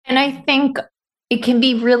And I think it can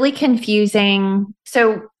be really confusing.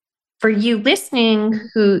 So for you listening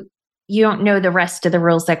who you don't know the rest of the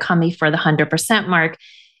rules that come before the 100% mark,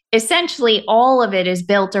 essentially all of it is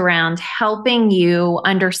built around helping you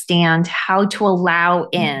understand how to allow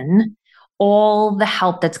in all the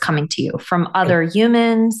help that's coming to you from other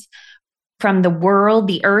humans, from the world,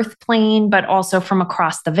 the earth plane, but also from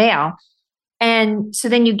across the veil. And so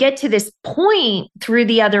then you get to this point through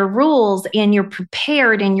the other rules and you're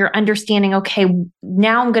prepared and you're understanding, okay,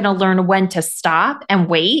 now I'm going to learn when to stop and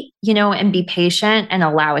wait, and be patient and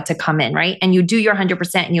allow it to come in, right? And you do your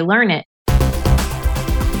 100% and you learn it.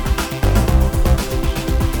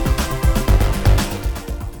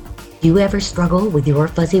 Do you ever struggle with your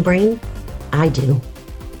fuzzy brain? I do.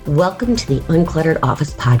 Welcome to the Uncluttered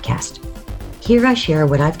Office podcast. Here I share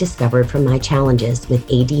what I've discovered from my challenges with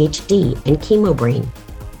ADHD and chemo brain.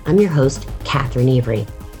 I'm your host, Catherine Avery.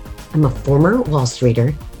 I'm a former Wall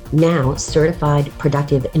Streeter, now certified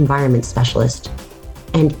productive environment specialist,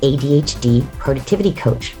 and ADHD productivity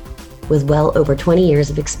coach with well over 20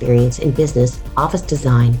 years of experience in business, office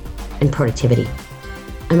design, and productivity.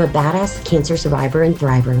 I'm a badass cancer survivor and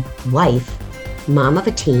thriver, wife, mom of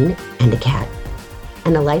a teen and a cat,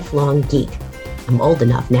 and a lifelong geek. I'm old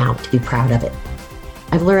enough now to be proud of it.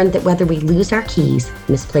 I've learned that whether we lose our keys,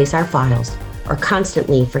 misplace our files, or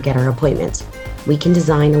constantly forget our appointments, we can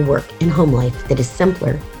design a work and home life that is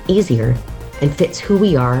simpler, easier, and fits who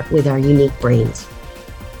we are with our unique brains.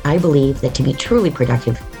 I believe that to be truly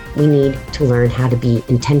productive, we need to learn how to be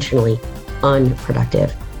intentionally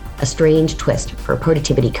unproductive, a strange twist for a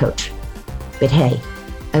productivity coach. But hey,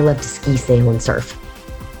 I love to ski, sail, and surf.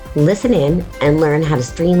 Listen in and learn how to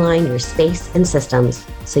streamline your space and systems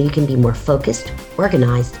so you can be more focused,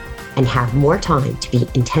 organized, and have more time to be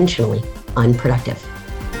intentionally unproductive.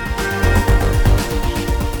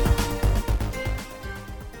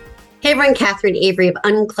 Hey everyone, Catherine Avery of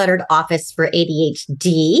Uncluttered Office for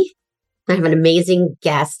ADHD. I have an amazing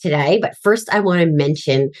guest today, but first I want to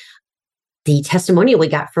mention the testimonial we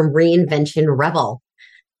got from Reinvention Rebel.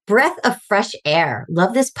 Breath of fresh air.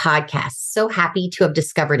 Love this podcast. So happy to have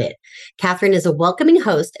discovered it. Catherine is a welcoming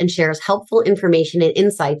host and shares helpful information and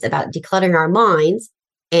insights about decluttering our minds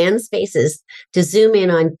and spaces to zoom in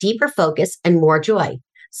on deeper focus and more joy.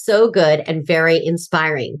 So good and very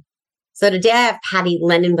inspiring. So today I have Patty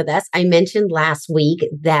Lennon with us. I mentioned last week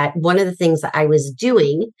that one of the things that I was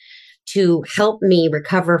doing to help me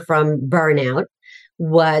recover from burnout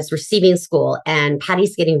was Receiving School. And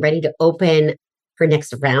Patty's getting ready to open her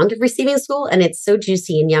next round of Receiving School. And it's so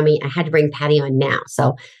juicy and yummy. I had to bring Patty on now. So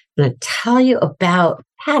I'm going to tell you about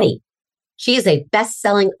Patty. She is a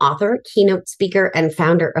best-selling author, keynote speaker, and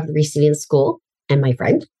founder of the Receiving School, and my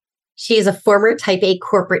friend. She is a former Type A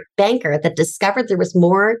corporate banker that discovered there was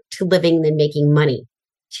more to living than making money.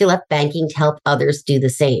 She left banking to help others do the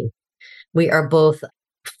same. We are both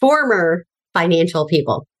former financial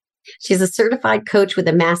people. She's a certified coach with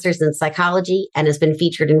a master's in psychology and has been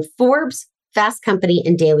featured in Forbes, Fast Company,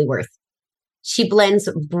 and Daily Worth. She blends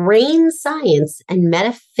brain science and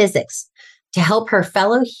metaphysics to help her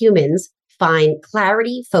fellow humans find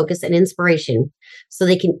clarity, focus, and inspiration so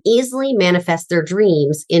they can easily manifest their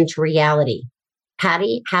dreams into reality.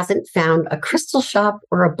 Patty hasn't found a crystal shop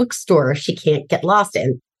or a bookstore she can't get lost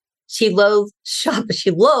in. She loathes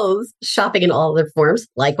shopping in all their forms.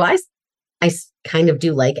 Likewise, I kind of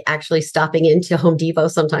do like actually stopping into Home Depot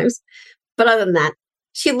sometimes. But other than that,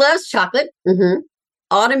 she loves chocolate,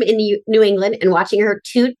 autumn in New England, and watching her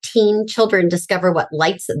two teen children discover what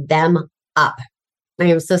lights them up. I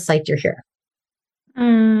am so psyched you're here.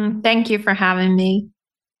 Thank you for having me.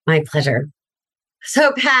 My pleasure.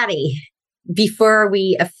 So, Patty, before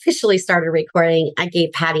we officially started recording, I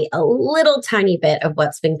gave Patty a little tiny bit of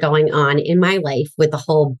what's been going on in my life with the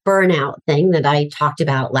whole burnout thing that I talked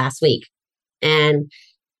about last week. And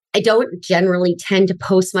I don't generally tend to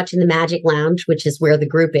post much in the Magic Lounge, which is where the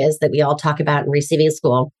group is that we all talk about in Receiving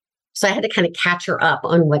School. So I had to kind of catch her up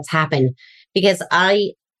on what's happened because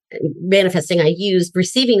I used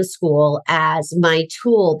Receiving School as my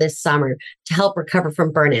tool this summer to help recover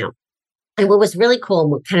from burnout. And what was really cool,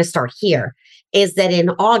 and we'll kind of start here, is that in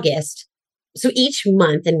August, so each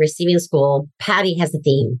month in Receiving School, Patty has a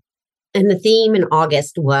theme. And the theme in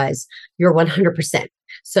August was your 100%.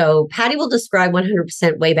 So Patty will describe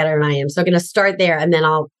 100% way better than I am. So I'm going to start there and then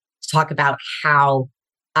I'll talk about how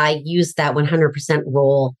I use that 100%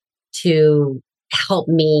 role to help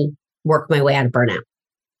me work my way out of burnout.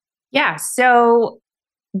 Yeah. So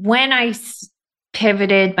when I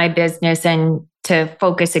pivoted my business and to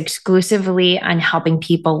focus exclusively on helping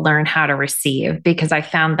people learn how to receive, because I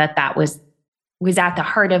found that that was was at the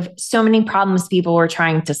heart of so many problems people were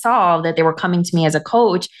trying to solve, that they were coming to me as a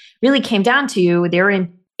coach, really came down to their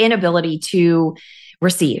inability to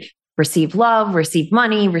receive love, receive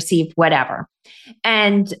money, receive whatever.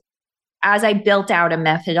 And as I built out a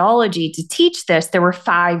methodology to teach this, there were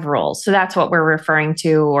 5 rules. So that's what we're referring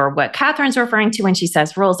to, or what Catherine's referring to when she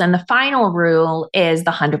says rules. And the final rule is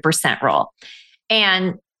the 100% rule.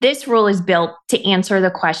 And this rule is built to answer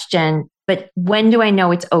the question, but when do I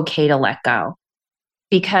know it's okay to let go?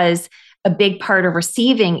 Because a big part of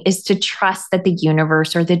receiving is to trust that the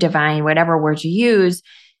universe or the divine, whatever word you use,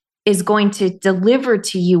 is going to deliver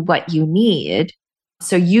to you what you need.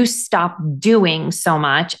 So you stop doing so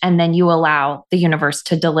much, and then you allow the universe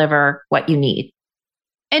to deliver what you need.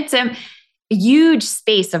 It's a huge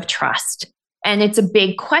space of trust. And it's a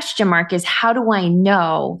big question mark, is how do I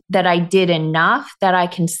know that I did enough that I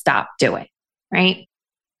can stop doing, right?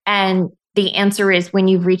 And the answer is when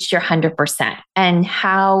you've reached your 100%. And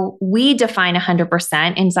how we define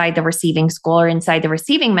 100% inside the receiving school or inside the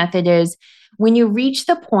receiving method is when you reach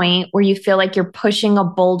the point where you feel like you're pushing a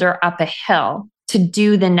boulder up a hill to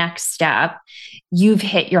do the next step, you've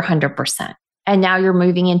hit your 100%. And now you're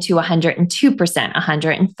moving into 102%,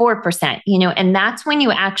 104%, and that's when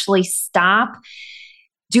you actually stop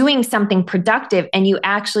doing something productive and you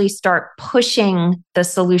actually start pushing the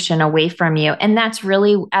solution away from you. And that's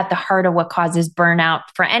really at the heart of what causes burnout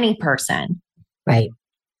for any person. Right.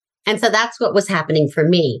 And so that's what was happening for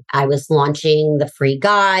me. I was launching the free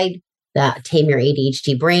guide, the Tame Your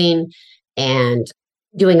ADHD Brain, and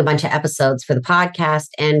doing a bunch of episodes for the podcast,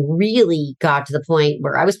 and really got to the point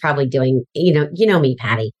where I was probably doing, you know me,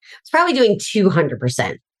 Patty, I was probably doing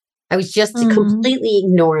 200%. I was just completely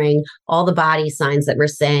ignoring all the body signs that were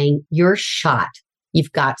saying, you're shot.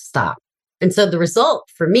 You've got to stop. And so the result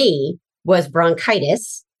for me was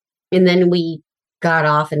bronchitis. And then we got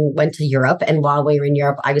off and went to Europe. And while we were in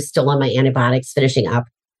Europe, I was still on my antibiotics finishing up.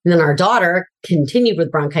 And then our daughter continued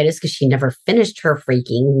with bronchitis because she never finished her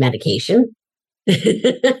freaking medication.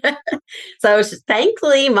 So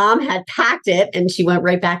thankfully, mom had packed it and she went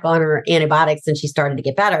right back on her antibiotics and she started to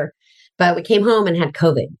get better. But we came home and had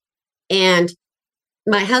COVID. And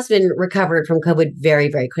my husband recovered from COVID very,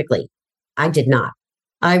 very quickly. I did not.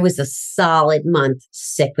 I was a solid month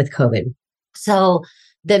sick with COVID. So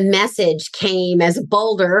the message came as a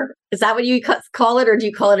boulder. Is that what you call it? Or do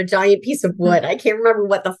you call it a giant piece of wood? I can't remember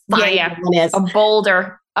what the final one is.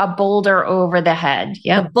 A boulder over the head.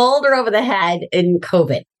 Yeah. A boulder over the head in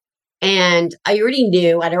COVID. And I already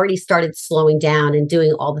knew, I'd already started slowing down and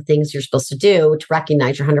doing all the things you're supposed to do to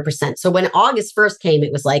recognize your 100%. So when August 1st came,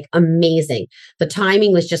 it was like amazing. The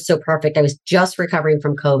timing was just so perfect. I was just recovering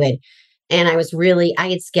from COVID and I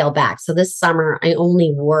had scaled back. So this summer, I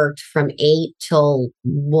only worked from 8 till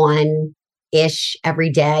 1-ish every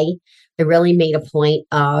day. I really made a point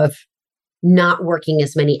of not working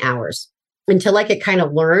as many hours. Until I could kind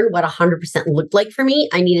of learn what 100% looked like for me,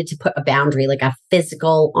 I needed to put a boundary, like a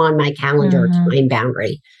physical on my calendar time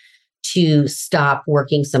boundary to stop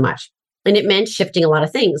working so much. And it meant shifting a lot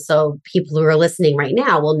of things. So people who are listening right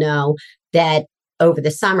now will know that over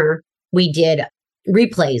the summer, we did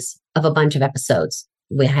replays of a bunch of episodes.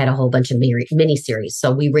 We had a whole bunch of mini series.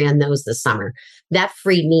 So we ran those this summer. That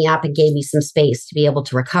freed me up and gave me some space to be able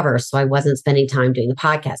to recover. So I wasn't spending time doing the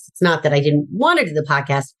podcast. It's not that I didn't want to do the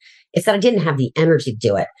podcast. It's that I didn't have the energy to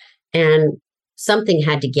do it. And something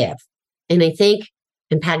had to give. And I think,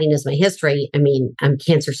 and Patty knows my history. I mean, I'm a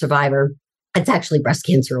cancer survivor. It's actually Breast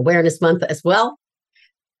Cancer Awareness Month as well.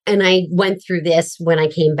 And I went through this when I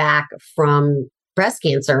came back from breast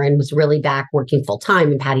cancer and was really back working full time.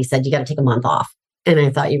 And Patty said, you got to take a month off. And I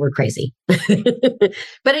thought you were crazy.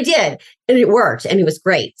 But I did. And it worked. And it was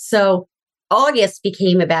great. So August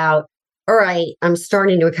became about, all right, I'm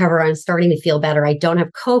starting to recover. I'm starting to feel better. I don't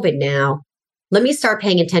have COVID now. Let me start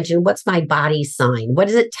paying attention. What's my body sign? What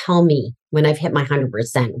does it tell me when I've hit my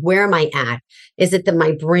 100%? Where am I at? Is it that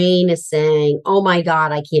my brain is saying, oh my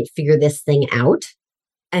God, I can't figure this thing out?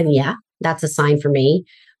 And yeah, that's a sign for me.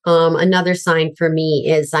 Another sign for me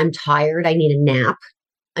is I'm tired. I need a nap.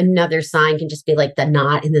 Another sign can just be like the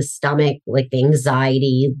knot in the stomach, like the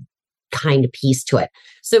anxiety kind of piece to it.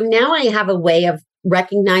 So now I have a way of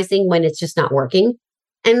recognizing when it's just not working.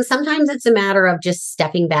 And sometimes it's a matter of just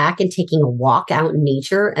stepping back and taking a walk out in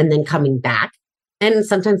nature and then coming back. And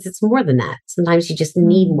sometimes it's more than that. Sometimes you just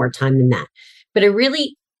need more time than that. But I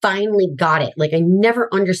really finally got it. Like I never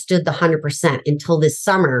understood the 100% until this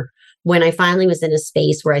summer when I finally was in a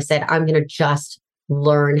space where I said, I'm going to just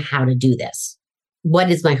learn how to do this.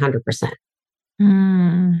 What is my 100%?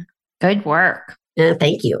 Good work.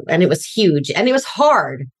 Thank you. And it was huge and it was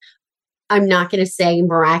hard. I'm not going to say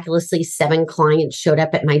miraculously 7 clients showed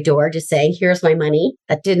up at my door to say, here's my money.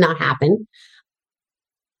 That did not happen.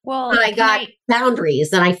 Well, But I got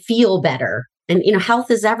boundaries and I feel better. And, health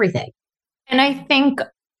is everything. And I think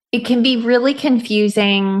it can be really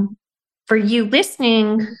confusing for you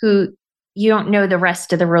listening who you don't know the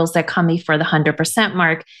rest of the rules that come before the 100%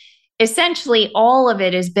 mark. Essentially, all of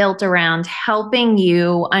it is built around helping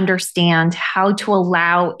you understand how to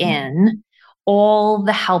allow in all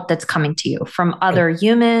the help that's coming to you from other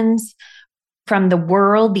humans, from the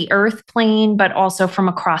world, the earth plane, but also from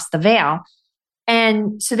across the veil.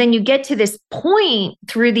 And so then you get to this point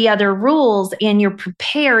through the other rules and you're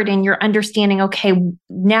prepared and you're understanding, okay,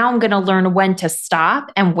 now I'm going to learn when to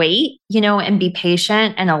stop and wait, and be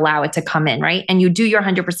patient and allow it to come in, right? And you do your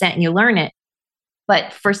 100% and you learn it.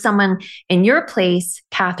 But for someone in your place,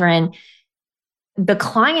 Catherine, the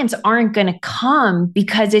clients aren't going to come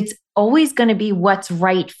because it's always going to be what's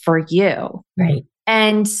right for you. Right.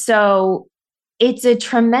 And so it's a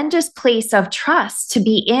tremendous place of trust to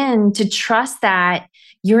be in, to trust that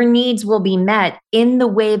your needs will be met in the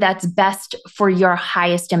way that's best for your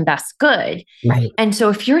highest and best good. Right. And so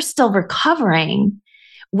if you're still recovering,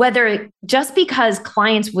 whether just because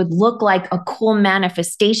clients would look like a cool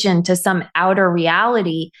manifestation to some outer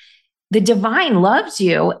reality, the divine loves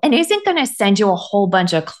you and isn't going to send you a whole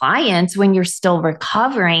bunch of clients when you're still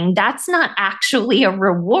recovering. That's not actually a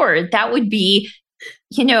reward. That would be,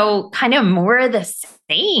 kind of more of the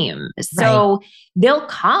same. So they'll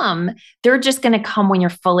come. They're just going to come when you're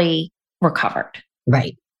fully recovered.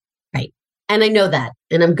 Right. Right. And I know that.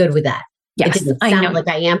 And I'm good with that. Yes, it doesn't sound like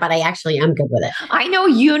I am, but I actually am good with it. I know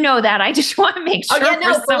you know that. I just want to make sure. Oh, yeah,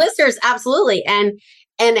 no, for listeners, absolutely. And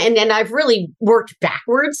I've really worked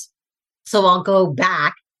backwards. So I'll go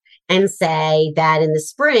back and say that in the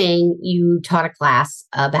spring, you taught a class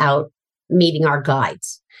about meeting our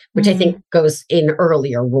guides, which I think goes in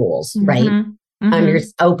earlier rules, right? Under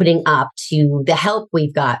opening up to the help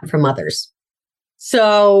we've got from others.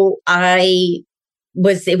 So it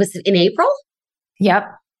was in April. Yep.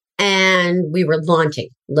 And we were launching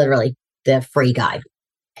literally the free guide.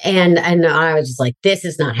 And I was just like, this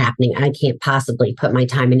is not happening. I can't possibly put my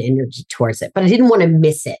time and energy towards it, but I didn't want to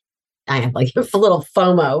miss it. I have like a little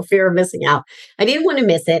FOMO, fear of missing out. I didn't want to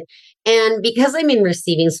miss it. And because I'm in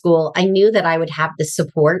receiving school, I knew that I would have the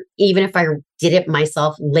support, even if I did it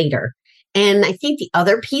myself later. And I think the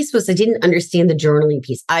other piece was I didn't understand the journaling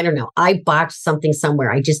piece. I don't know. I botched something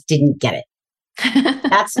somewhere. I just didn't get it.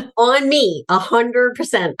 That's on me,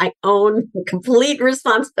 100%. I own complete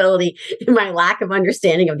responsibility in my lack of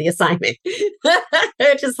understanding of the assignment,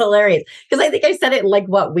 which is hilarious. Because I think I said it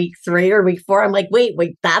in week 3 or week 4. I'm like, wait,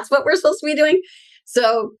 that's what we're supposed to be doing?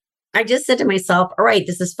 So I just said to myself, all right,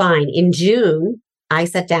 this is fine. In June, I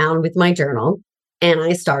sat down with my journal and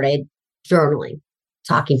I started journaling,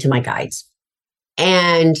 talking to my guides.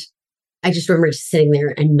 And I just remember just sitting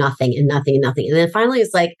there and nothing and nothing and nothing. And then finally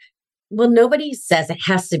it's like, well, nobody says it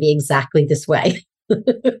has to be exactly this way. You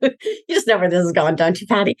just know where this is going, don't you,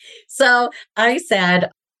 Patty? So I said,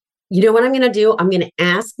 you know what I'm going to do? I'm going to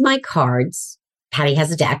ask my cards. Patty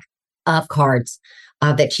has a deck of cards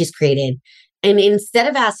that she's created. And instead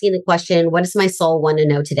of asking the question, what does my soul want to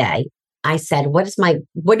know today? I said, what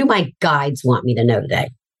do my guides want me to know today?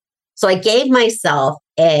 So I gave myself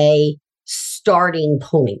a starting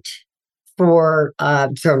point for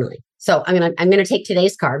journaling. So I'm gonna take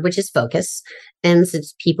today's card, which is focus. And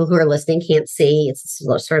since people who are listening can't see, it's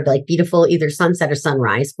sort of like beautiful, either sunset or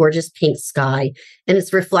sunrise, gorgeous pink sky. And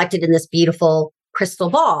it's reflected in this beautiful crystal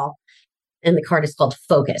ball. And the card is called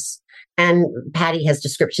Focus. And Patty has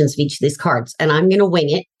descriptions of each of these cards. And I'm going to wing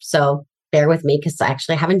it. So bear with me because I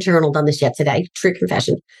actually haven't journaled on this yet today. True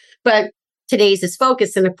confession. But today's is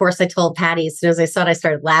Focus. And of course, I told Patty as soon as I saw it, I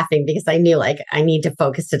started laughing because I knew I need to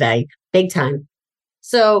focus today. Big time.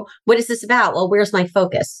 So what is this about? Well, where's my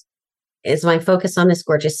focus? Is my focus on this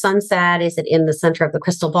gorgeous sunset? Is it in the center of the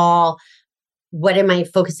crystal ball? What am I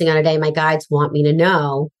focusing on today? My guides want me to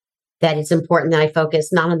know that it's important that I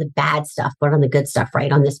focus not on the bad stuff, but on the good stuff,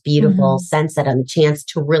 right? On this beautiful sunset, on the chance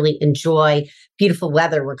to really enjoy beautiful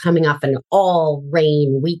weather. We're coming off an all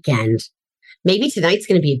rain weekend. Maybe tonight's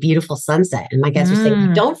going to be a beautiful sunset. And my guides are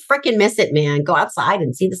saying, don't freaking miss it, man. Go outside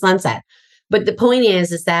and see the sunset. But the point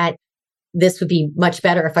is that this would be much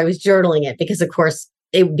better if I was journaling it because, of course,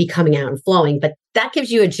 it would be coming out and flowing. But that gives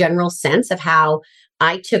you a general sense of how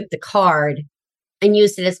I took the card and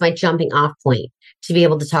used it as my jumping off point to be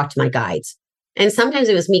able to talk to my guides. And sometimes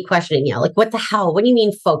it was me questioning, like, what the hell? What do you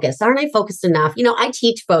mean focus? Aren't I focused enough? I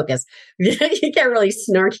teach focus. You get really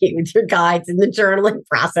snarky with your guides in the journaling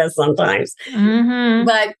process sometimes.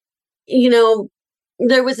 But,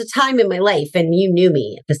 there was a time in my life, and you knew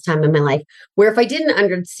me at this time in my life, where if I didn't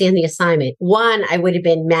understand the assignment, one, I would have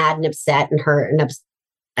been mad and upset and hurt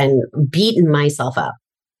and beaten myself up,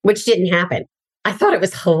 which didn't happen. I thought it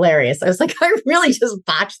was hilarious. I was like, I really just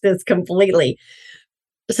botched this completely.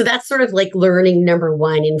 So that's sort of like learning number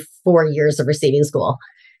one in 4 years of receiving school.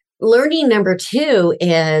 Learning number two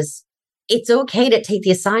is it's okay to take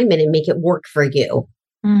the assignment and make it work for you.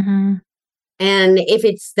 Mm-hmm. And if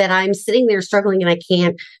it's that I'm sitting there struggling and I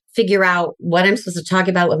can't figure out what I'm supposed to talk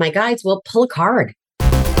about with my guides, well, pull a card.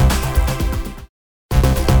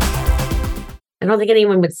 I don't think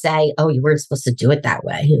anyone would say, oh, you weren't supposed to do it that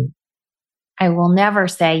way. I will never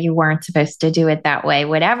say you weren't supposed to do it that way,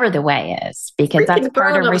 whatever the way is, because that's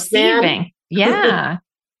part of receiving. Yeah.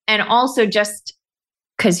 And also, just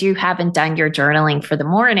because you haven't done your journaling for the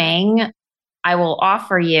morning, I will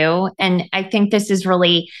offer you, and I think this is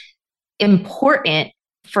really important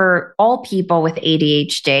for all people with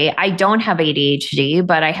ADHD. I don't have ADHD,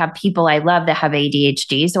 but I have people I love that have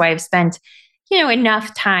ADHD. So I've spent,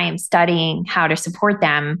 enough time studying how to support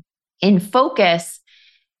them in focus.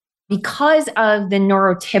 Because of the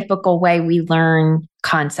neurotypical way we learn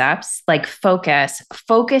concepts like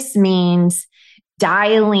focus means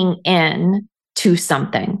dialing in to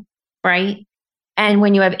something, right? And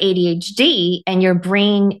when you have ADHD and your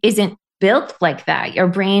brain isn't built like that, your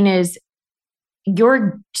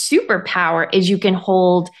superpower is you can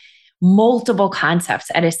hold multiple concepts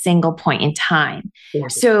at a single point in time. Yeah.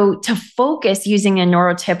 So to focus using a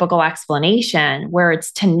neurotypical explanation where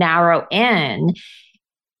it's to narrow in,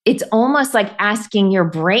 it's almost like asking your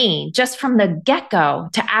brain just from the get-go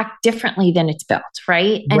to act differently than it's built,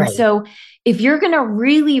 right? And so if you're going to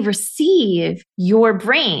really receive your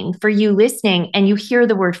brain for you listening and you hear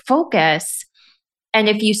the word focus, and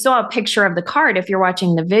if you saw a picture of the card, if you're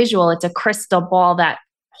watching the visual, it's a crystal ball that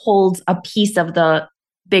holds a piece of the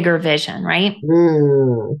bigger vision, right?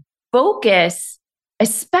 Focus,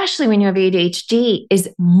 especially when you have ADHD, is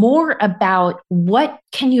more about what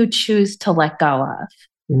can you choose to let go of.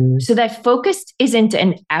 So that focus isn't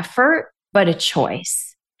an effort, but a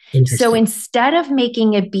choice. So instead of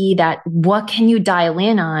making it be that, what can you dial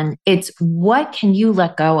in on? It's what can you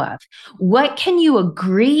let go of? What can you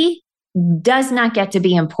agree does not get to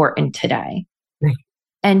be important today? Right.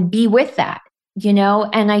 And be with that,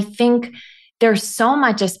 And I think there's so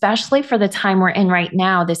much, especially for the time we're in right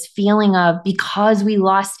now, this feeling of because we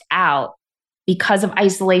lost out, because of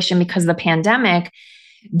isolation, because of the pandemic,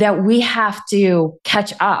 that we have to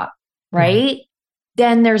catch up, right?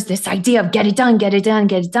 Then there's this idea of get it done, get it done,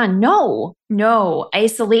 get it done. No,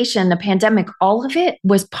 isolation, the pandemic, all of it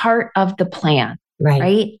was part of the plan,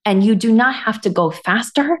 right? And you do not have to go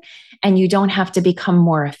faster and you don't have to become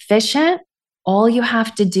more efficient. All you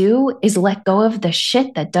have to do is let go of the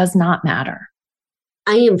shit that does not matter.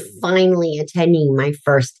 I am finally attending my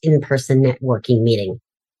first in-person networking meeting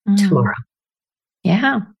tomorrow.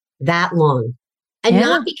 Yeah. That long. And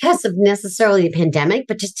not because of necessarily the pandemic,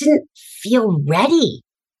 but just didn't feel ready.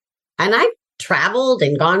 And I've traveled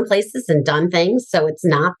and gone places and done things. So it's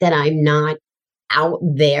not that I'm not out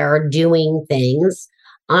there doing things.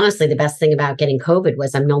 Honestly, the best thing about getting COVID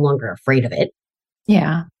was I'm no longer afraid of it.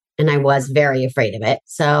 Yeah. And I was very afraid of it.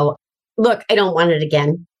 So look, I don't want it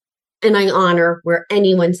again. And I honor where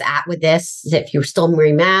anyone's at with this. If you're still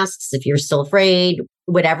wearing masks, if you're still afraid,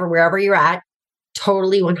 whatever, wherever you're at.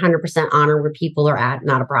 Totally 100% honor where people are at,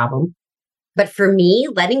 not a problem. But for me,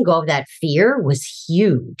 letting go of that fear was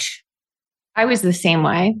huge. I was the same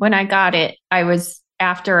way. When I got it,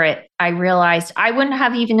 after it, I realized I wouldn't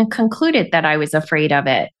have even concluded that I was afraid of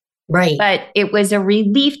it. Right. But it was a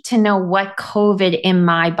relief to know what COVID in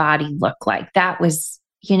my body looked like. That was,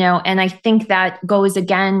 and I think that goes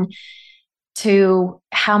again to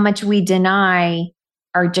how much we deny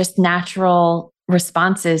our just natural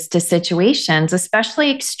responses to situations,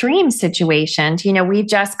 especially extreme situations. We've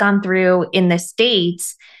just gone through in the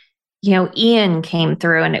States, Ian came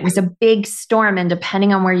through and it was a big storm. And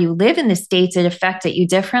depending on where you live in the States, it affected you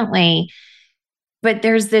differently. But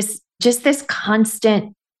there's this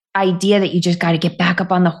constant idea that you just got to get back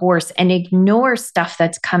up on the horse and ignore stuff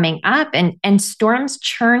that's coming up. And storms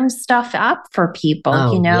churn stuff up for people,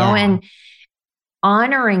 and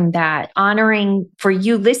honoring for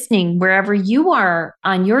you listening, wherever you are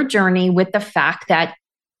on your journey, with the fact that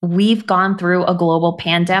we've gone through a global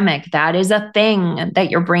pandemic. That is a thing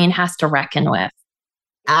that your brain has to reckon with.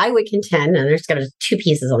 I would contend, and there's got two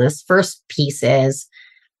pieces on this. First piece is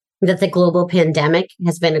that the global pandemic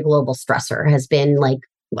has been a global stressor, has been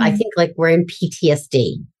I think we're in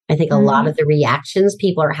PTSD. I think a lot of the reactions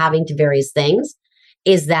people are having to various things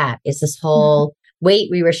is this whole, wait,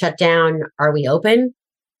 we were shut down. Are we open?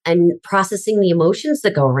 and processing the emotions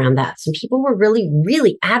that go around that. Some people were really,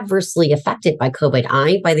 really adversely affected by COVID.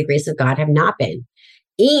 I, by the grace of God, have not been,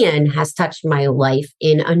 and has touched my life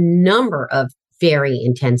in a number of very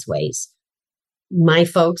intense ways. My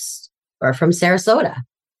folks are from Sarasota,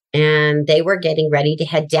 and they were getting ready to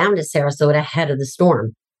head down to Sarasota ahead of the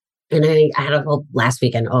storm. And I had a whole last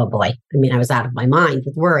weekend. Oh boy. I mean, I was out of my mind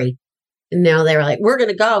with worry. And now they were like, we're going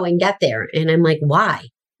to go and get there. And I'm like, why?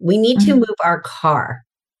 We need to move our car.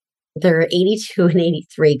 They're 82 and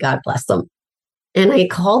 83. God bless them. And I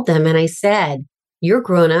called them and I said, you're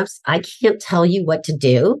grown-ups. I can't tell you what to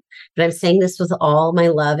do, but I'm saying this with all my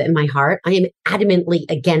love and my heart. I am adamantly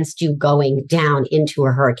against you going down into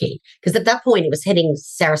a hurricane. Because at that point, it was hitting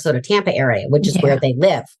Sarasota, Tampa area, which is where they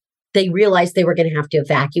live. They realized they were going to have to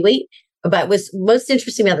evacuate. But what's most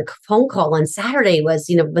interesting about the phone call on Saturday was,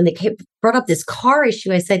 when they brought up this car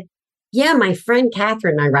issue, I said, yeah, my friend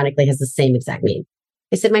Catherine, ironically, has the same exact name.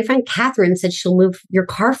 I said, my friend Catherine said she'll move your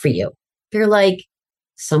car for you. They're like,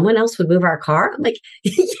 someone else would move our car? I'm like,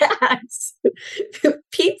 yes,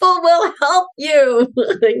 people will help you.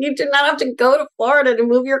 You do not have to go to Florida to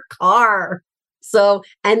move your car. So,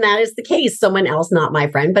 and that is the case. Someone else, not my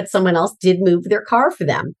friend, but someone else did move their car for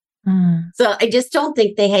them. So I just don't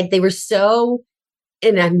think they were so,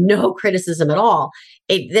 and I have no criticism at all.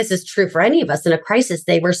 This is true for any of us in a crisis.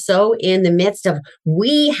 They were so in the midst of,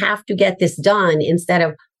 we have to get this done instead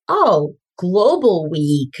of, global,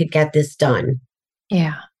 we could get this done.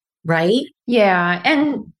 Yeah. Right? Yeah.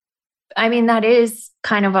 And I mean, that is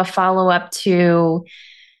kind of a follow-up to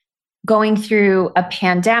going through a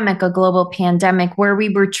pandemic, a global pandemic, where we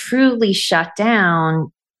were truly shut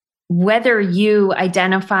down. Whether you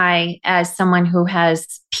identify as someone who has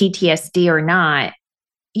PTSD or not,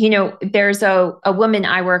 there's a woman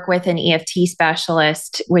I work with, an EFT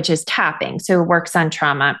specialist, which is tapping, so works on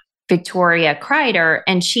trauma, Victoria Kreider,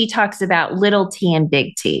 and she talks about little T and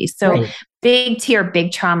big T. So big T are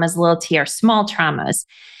big traumas, little T are small traumas.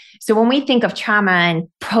 So when we think of trauma and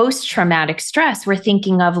post-traumatic stress, we're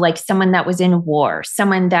thinking of like someone that was in war,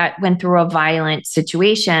 someone that went through a violent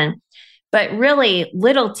situation. But really,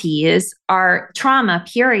 little t's are trauma,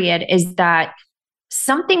 period, is that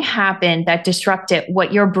something happened that disrupted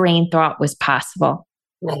what your brain thought was possible.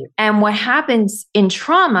 Right. And what happens in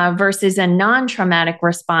trauma versus a non-traumatic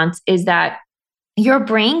response is that your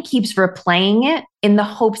brain keeps replaying it in the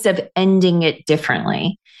hopes of ending it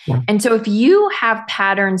differently. Yeah. And so if you have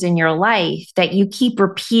patterns in your life that you keep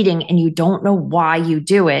repeating and you don't know why you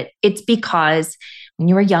do it, it's because when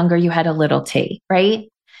you were younger, you had a little t, right?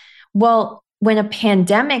 Well, when a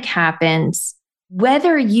pandemic happens,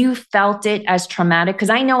 whether you felt it as traumatic, because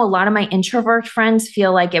I know a lot of my introvert friends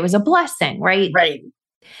feel like it was a blessing, right? Right.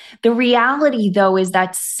 The reality, though, is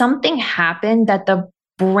that something happened that the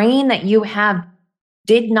brain that you have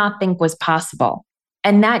did not think was possible.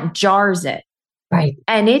 And that jars it. Right.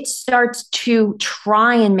 And it starts to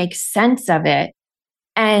try and make sense of it.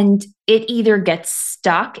 And it either gets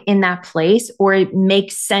stuck in that place or it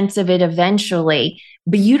makes sense of it eventually.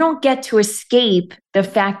 But you don't get to escape the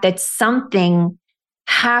fact that something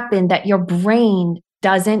happened that your brain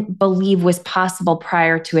doesn't believe was possible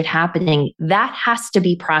prior to it happening. That has to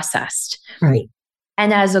be processed. Right.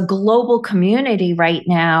 And as a global community right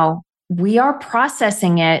now, we are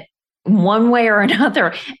processing it one way or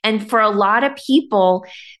another. And for a lot of people,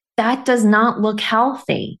 that does not look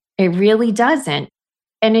healthy. It really doesn't.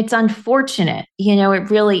 And it's unfortunate, it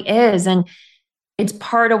really is. And it's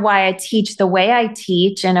part of why I teach the way I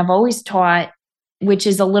teach. And I've always taught, which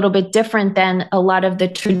is a little bit different than a lot of the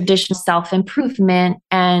traditional self-improvement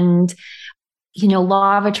and,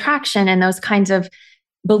 law of attraction and those kinds of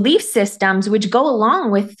belief systems, which go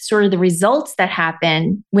along with sort of the results that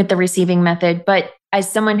happen with the receiving method. But as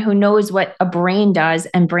someone who knows what a brain does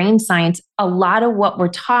and brain science, a lot of what we're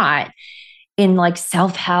taught in like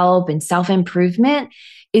self-help and self-improvement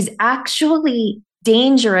is actually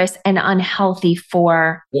dangerous and unhealthy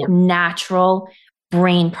for natural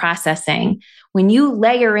brain processing. When you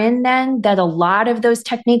layer in then that a lot of those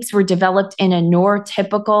techniques were developed in a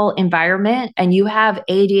neurotypical environment and you have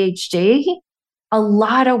ADHD, a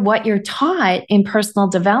lot of what you're taught in personal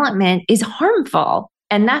development is harmful.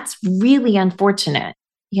 And that's really unfortunate,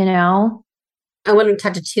 I want to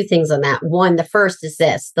touch on two things on that. One, the first is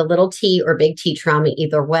this, the little t or big T trauma,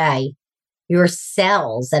 either way, your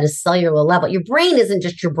cells at a cellular level, your brain isn't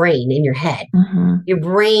just your brain in your head. Mm-hmm. Your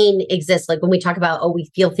brain exists. Like when we talk about, we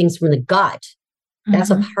feel things from the gut.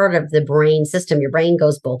 That's a part of the brain system. Your brain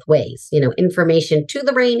goes both ways, information to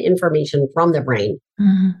the brain, information from the brain.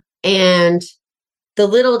 Mm-hmm. And the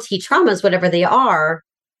little t traumas, whatever they are,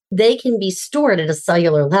 they can be stored at a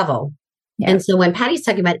cellular level. Yeah. And so when Patty's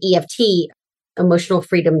talking about EFT, emotional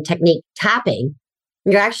freedom technique tapping,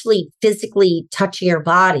 you're actually physically touching your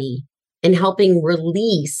body and helping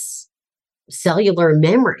release cellular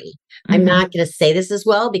memory. I'm not going to say this as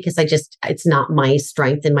well because it's not my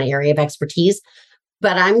strength in my area of expertise,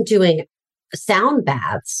 but I'm doing sound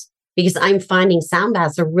baths because I'm finding sound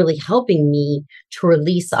baths are really helping me to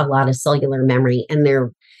release a lot of cellular memory. And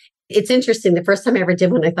it's interesting. The first time I ever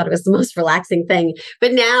did one, I thought it was the most relaxing thing.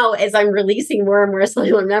 But now, as I'm releasing more and more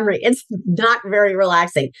cellular memory, it's not very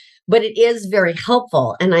relaxing, but it is very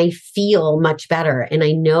helpful. And I feel much better. And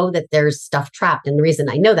I know that there's stuff trapped. And the reason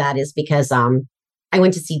I know that is because I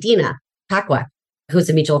went to see Dina Pakwa, who's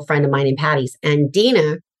a mutual friend of mine and Patty's. And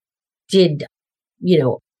Dina did,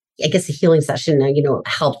 I guess a healing session,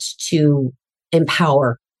 helped to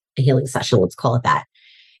empower a healing session. Let's call it that.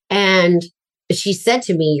 And she said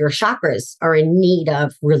to me, your chakras are in need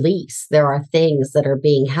of release. There are things that are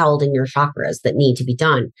being held in your chakras that need to be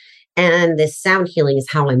done. And this sound healing is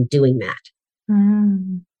how I'm doing that.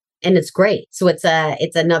 And it's great. So it's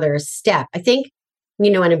another step. I think,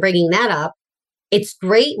 and I'm bringing that up. It's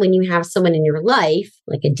great when you have someone in your life,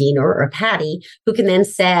 like a Dina or a Patty, who can then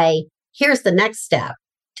say, here's the next step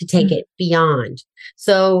to take it beyond.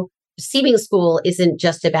 So receiving school isn't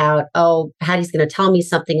just about, oh, Patty's going to tell me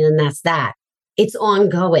something and then that's that. It's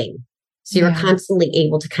ongoing. So you're constantly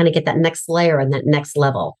able to kind of get that next layer and that next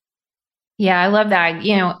level. Yeah, I love that.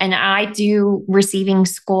 And I do receiving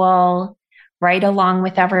school right along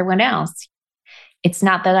with everyone else. It's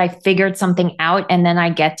not that I figured something out and then I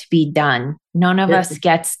get to be done. None of us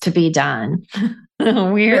gets to be done.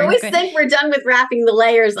 We always think we're done with unwrapping the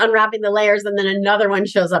layers, and then another one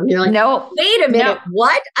shows up and you're like, no, wait a minute,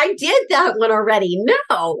 what? I did that one already.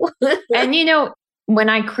 No. And when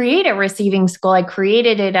I created Receiving School, I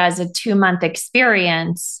created it as a 2-month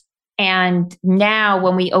experience. And now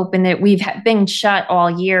when we open it, we've been shut all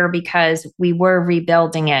year because we were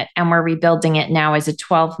rebuilding it, and we're rebuilding it now as a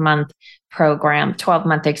 12-month program,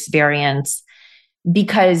 12-month experience.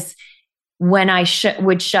 Because when I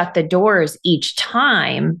would shut the doors each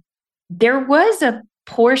time, there was a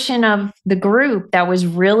portion of the group that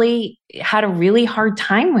had a really hard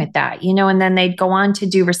time with that, and then they'd go on to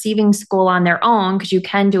do Receiving School on their own, because you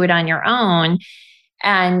can do it on your own.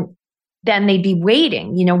 And then they'd be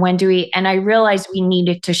waiting, and I realized we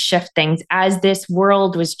needed to shift things as this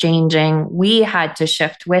world was changing. We had to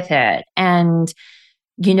shift with it. And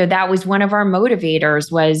that was one of our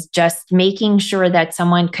motivators, was just making sure that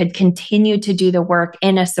someone could continue to do the work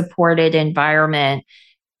in a supported environment,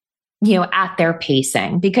 at their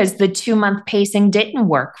pacing, because the 2-month pacing didn't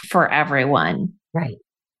work for everyone. Right.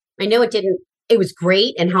 I know it didn't. It was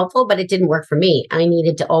great and helpful, but it didn't work for me. I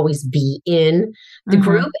needed to always be in the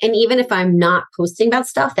group. And even if I'm not posting about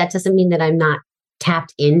stuff, that doesn't mean that I'm not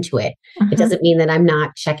tapped into it. It doesn't mean that I'm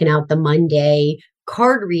not checking out the Monday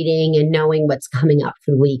card reading and knowing what's coming up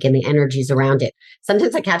for the week and the energies around it.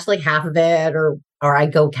 Sometimes I catch like half of it, or I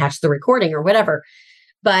go catch the recording or whatever.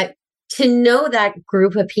 But to know that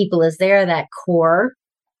group of people is there, that core,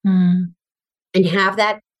 and have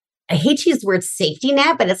that, I hate to use the word safety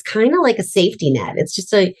net, but it's kind of like a safety net. It's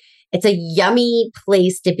just it's a yummy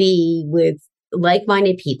place to be with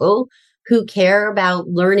like-minded people who care about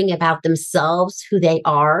learning about themselves, who they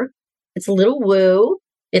are. It's a little woo.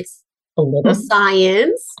 It's a little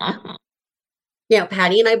science.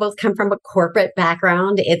 Patty and I both come from a corporate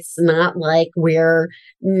background. It's not like we're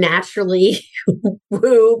naturally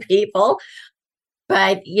woo people,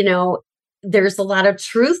 but there's a lot of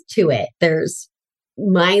truth to it.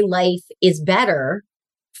 My life is better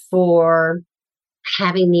for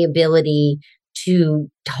having the ability to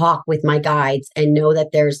talk with my guides and know that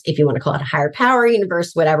there's, if you want to call it a higher power,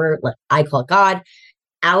 universe, whatever, I call it God,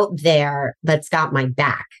 out there that's got my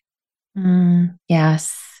back.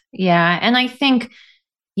 Yes. Yeah. And I think,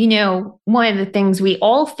 one of the things we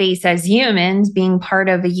all face as humans, being part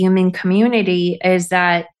of a human community, is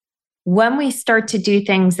that when we start to do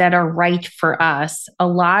things that are right for us, a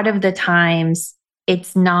lot of the times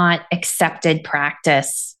it's not accepted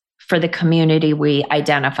practice for the community we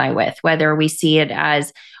identify with, whether we see it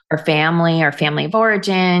as our family of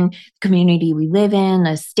origin, community we live in,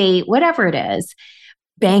 a state, whatever it is.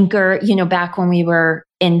 Banker, back when we were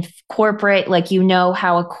in corporate,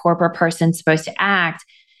 how a corporate person's supposed to act.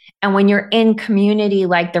 And when you're in community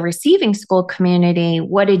like the Receiving School community,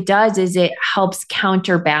 what it does is it helps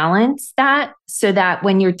counterbalance that, so that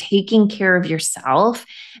when you're taking care of yourself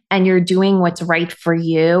and you're doing what's right for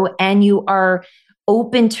you, and you are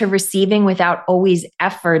open to receiving without always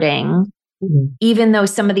efforting, Mhm. Even though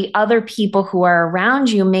some of the other people who are around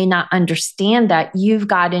you may not understand that, you've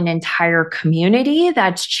got an entire community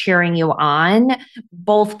that's cheering you on,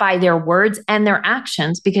 both by their words and their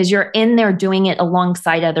actions, because you're in there doing it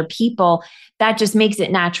alongside other people. That just makes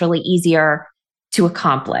it naturally easier to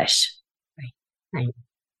accomplish. Right. Right.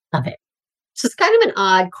 Love it. So it's kind of an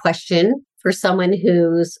odd question for someone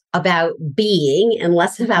who's about being and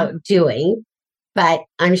less about doing, but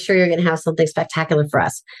I'm sure you're going to have something spectacular for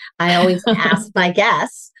us. I always ask my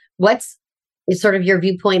guests, what's sort of your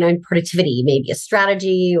viewpoint on productivity, maybe a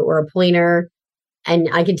strategy or a pointer? And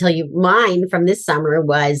I can tell you mine from this summer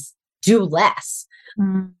was do less,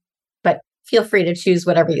 Mm. but feel free to choose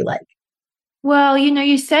whatever you like. Well,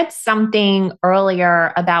 you said something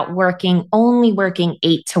earlier about only working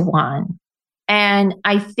 8 to 1. And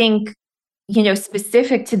I think,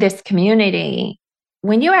 specific to this community,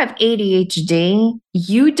 when you have ADHD,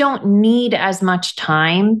 you don't need as much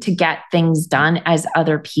time to get things done as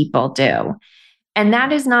other people do. And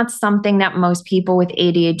that is not something that most people with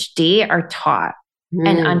ADHD are taught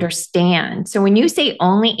and understand. So when you say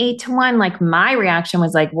only 8 to 1, like my reaction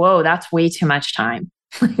was like, whoa, that's way too much time.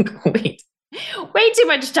 Like, way too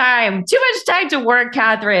much time. Too much time to work,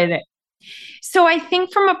 Catherine. So I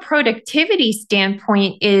think from a productivity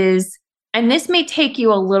standpoint is, and this may take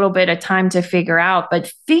you a little bit of time to figure out,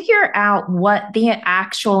 but figure out what the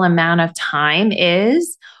actual amount of time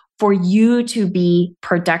is for you to be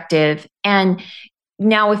productive. And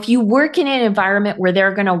now, if you work in an environment where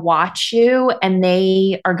they're going to watch you and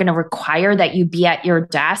they are going to require that you be at your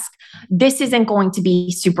desk, this isn't going to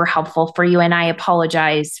be super helpful for you. And I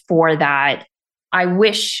apologize for that. I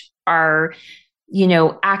wish our,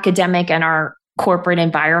 academic and our corporate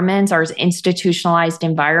environments, our institutionalized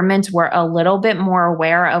environments were a little bit more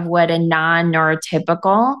aware of what a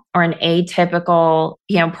non-neurotypical or an atypical,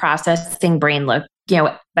 processing brain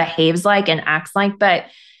behaves like and acts like. But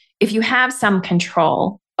if you have some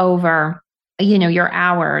control over, your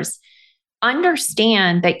hours,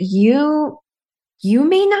 understand that you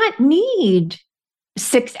may not need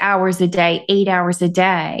 6 hours a day, 8 hours a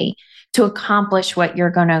day to accomplish what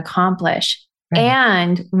you're going to accomplish. Right.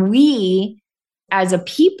 And we, as a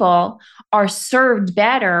people, are served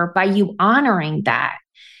better by you honoring that.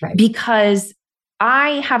 Right. Because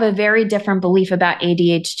I have a very different belief about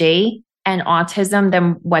ADHD and autism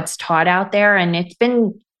than what's taught out there. And it's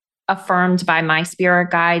been affirmed by my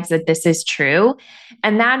spirit guides that this is true.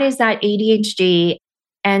 And that is that ADHD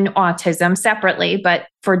and autism separately, but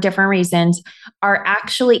for different reasons, are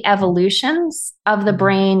actually evolutions of the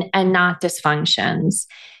brain and not dysfunctions.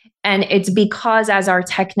 And it's because as our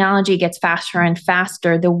technology gets faster and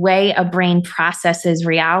faster, the way a brain processes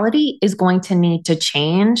reality is going to need to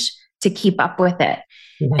change to keep up with it.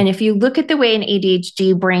 Mm-hmm. And if you look at the way an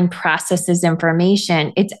ADHD brain processes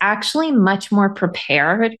information, it's actually much more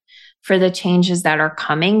prepared for the changes that are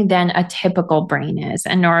coming than a typical brain is,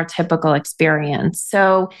 a neurotypical experience.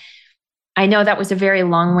 So I know that was a very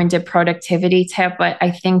long-winded productivity tip, but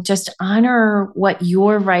I think just honor what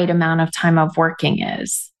your right amount of time of working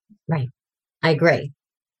is. Right. I agree.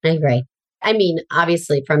 I mean,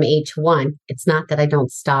 obviously from H1, it's not that I don't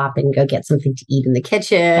stop and go get something to eat in the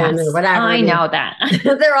kitchen or whatever. I know that.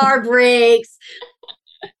 There are breaks.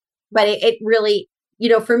 But it really,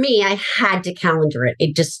 for me, I had to calendar it.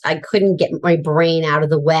 I couldn't get my brain out of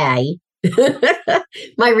the way.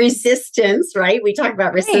 My resistance, right? We talk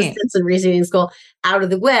about resistance and reasoning in school, out of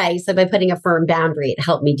the way. So by putting a firm boundary, it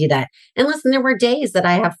helped me do that. And listen, there were days that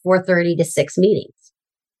I have 4:30 to 6 meetings.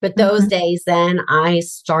 But those days, then I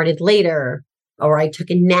started later or I took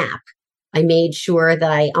a nap. I made sure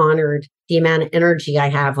that I honored the amount of energy I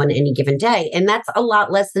have on any given day. And that's a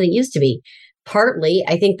lot less than it used to be. Partly,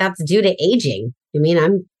 I think that's due to aging. I mean,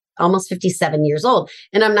 I'm almost 57 years old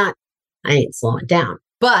and I ain't slowing down,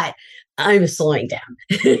 but I'm slowing down.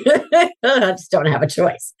 I just don't have a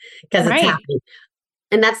choice because it's happening.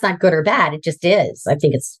 And that's not good or bad. It just is. I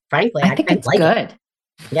think it's, frankly, I think it's like good. It.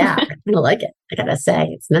 Yeah, I kind of like it. I gotta say,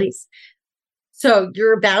 it's nice. So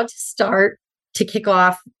you're about to start to kick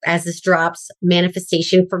off, as this drops,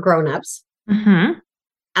 Manifestation for Grownups. Mm-hmm.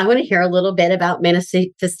 I want to hear a little bit about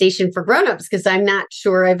Manifestation for Grownups because I'm not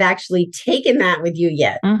sure I've actually taken that with you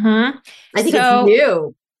yet. Mm-hmm. I think it's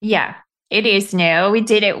new. Yeah, it is new. We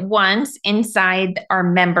did it once inside our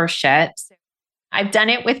memberships. I've done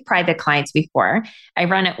it with private clients before. I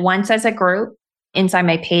run it once as a group inside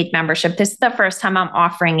my paid membership. This is the first time I'm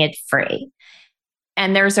offering it free.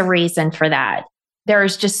 And there's a reason for that.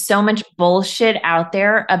 There's just so much bullshit out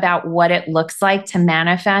there about what it looks like to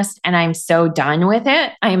manifest. And I'm so done with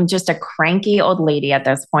it. I'm just a cranky old lady at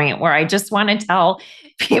this point where I just want to tell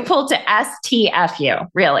people to STFU,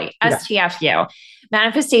 really, Yeah. STFU.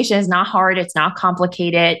 Manifestation is not hard. It's not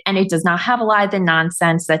complicated. And it does not have a lot of the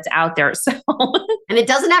nonsense that's out there. So, and it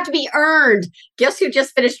doesn't have to be earned. Guess who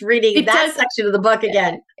just finished reading that section of the book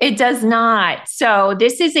again? It does not. So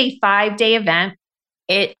this is a 5-day event.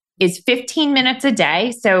 It is 15 minutes a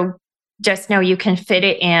day. So just know you can fit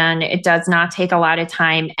it in. It does not take a lot of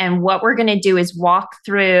time. And what we're going to do is walk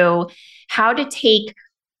through how to take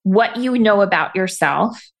what you know about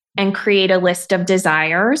yourself and create a list of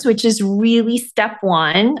desires, which is really step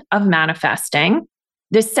one of manifesting.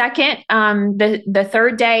 The second, the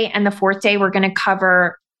third day and the fourth day, we're going to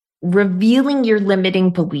cover revealing your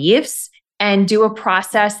limiting beliefs and do a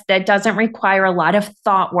process that doesn't require a lot of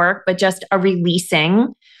thought work, but just a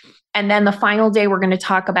releasing. And then the final day, we're going to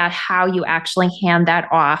talk about how you actually hand that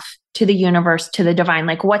off to the universe, to the divine.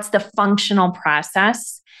 Like, what's the functional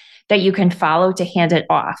process that you can follow to hand it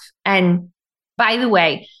off? And by the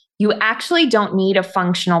way, you actually don't need a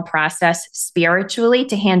functional process spiritually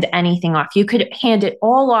to hand anything off. You could hand it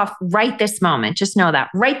all off right this moment. Just know that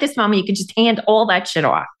right this moment, you could just hand all that shit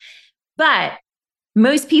off. But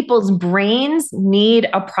most people's brains need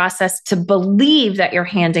a process to believe that you're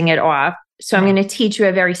handing it off. So I'm going to teach you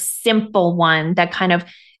a very simple one that kind of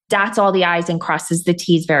dots all the I's and crosses the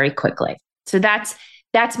T's very quickly. So that's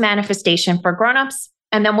manifestation for grownups.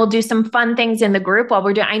 And then we'll do some fun things in the group while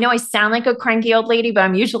we're doing. I know I sound like a cranky old lady, but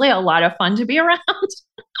I'm usually a lot of fun to be around.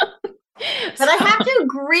 But I have to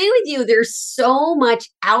agree with you. There's so much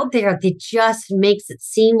out there that just makes it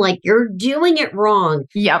seem like you're doing it wrong.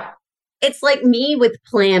 Yep. It's like me with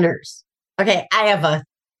planners. Okay, I have a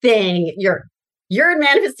thing. You're in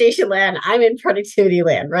manifestation land. I'm in productivity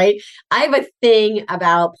land, right? I have a thing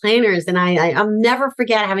about planners, and I'll never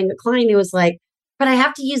forget having a client who was like, but I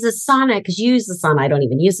have to use Asana because you use Asana. I don't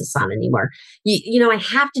even use Asana anymore. You know, I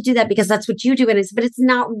have to do that because that's what you do. And but it's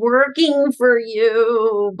not working for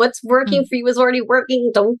you. What's working for you is already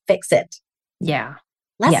working. Don't fix it. Yeah.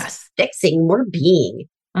 Less fixing, more being.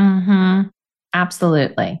 Mm-hmm.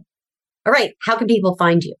 Absolutely. All right. How can people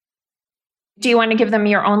find you? Do you want to give them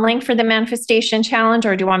your own link for the manifestation challenge,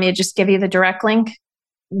 or do you want me to just give you the direct link?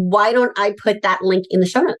 Why don't I put that link in the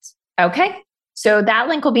show notes? Okay. So that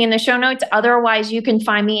link will be in the show notes. Otherwise, you can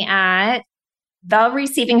find me at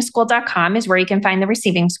thereceivingschool.com is where you can find the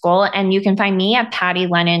Receiving School. And you can find me at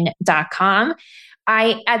pattylennon.com.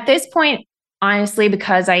 At this point, honestly,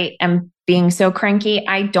 because I am being so cranky,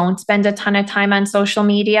 I don't spend a ton of time on social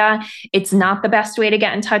media. It's not the best way to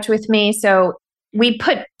get in touch with me. So we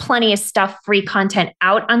put plenty of stuff, free content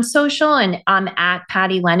out on social, and I'm at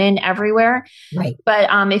Patty Lennon everywhere. Right. But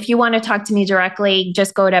if you want to talk to me directly,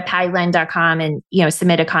 just go to pattylennon.com and,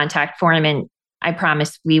 submit a contact form, and I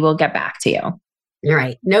promise we will get back to you. All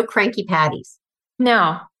right. No cranky patties.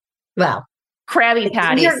 No. Well, crabby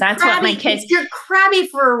patties. That's crabby, what my kids. You're crabby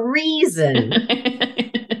for a reason.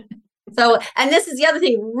 So, and this is the other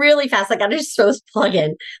thing really fast. I got to just throw this plug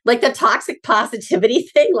in, like the toxic positivity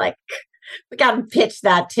thing, like, we got to pitch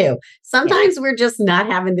that too. Sometimes we're just not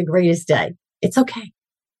having the greatest day. It's okay.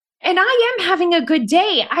 And I am having a good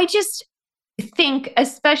day. I just think,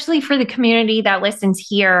 especially for the community that listens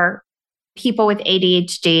here, people with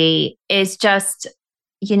ADHD is just,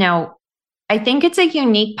 I think it's a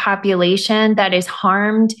unique population that is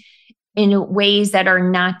harmed in ways that are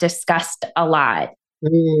not discussed a lot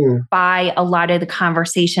by a lot of the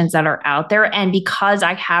conversations that are out there. And because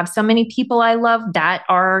I have so many people I love that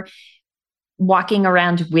are walking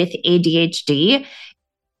around with ADHD,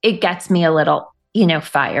 it gets me a little,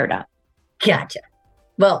 fired up. Gotcha.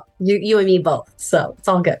 Well, you and me both. So it's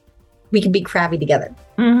all good. We can be crabby together.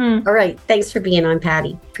 Mm-hmm. All right. Thanks for being on,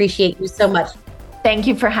 Patty. Appreciate you so much. Thank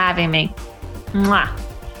you for having me. Mwah.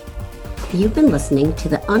 You've been listening to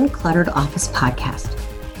the Uncluttered Office podcast,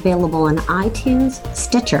 available on iTunes,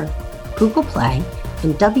 Stitcher, Google Play,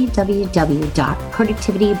 and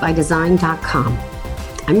www.productivitybydesign.com.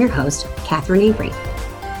 I'm your host, Catherine Avery.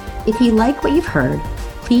 If you like what you've heard,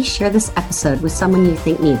 please share this episode with someone you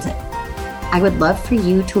think needs it. I would love for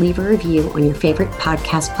you to leave a review on your favorite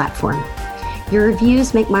podcast platform. Your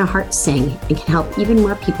reviews make my heart sing and can help even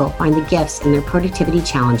more people find the gifts in their productivity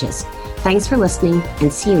challenges. Thanks for listening,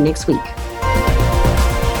 and see you next week.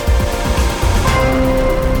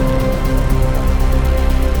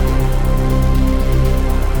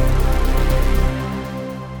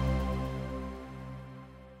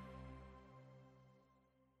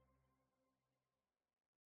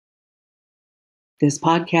 This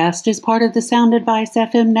podcast is part of the Sound Advice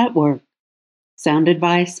FM network. Sound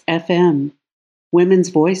Advice FM. Women's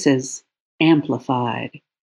voices amplified.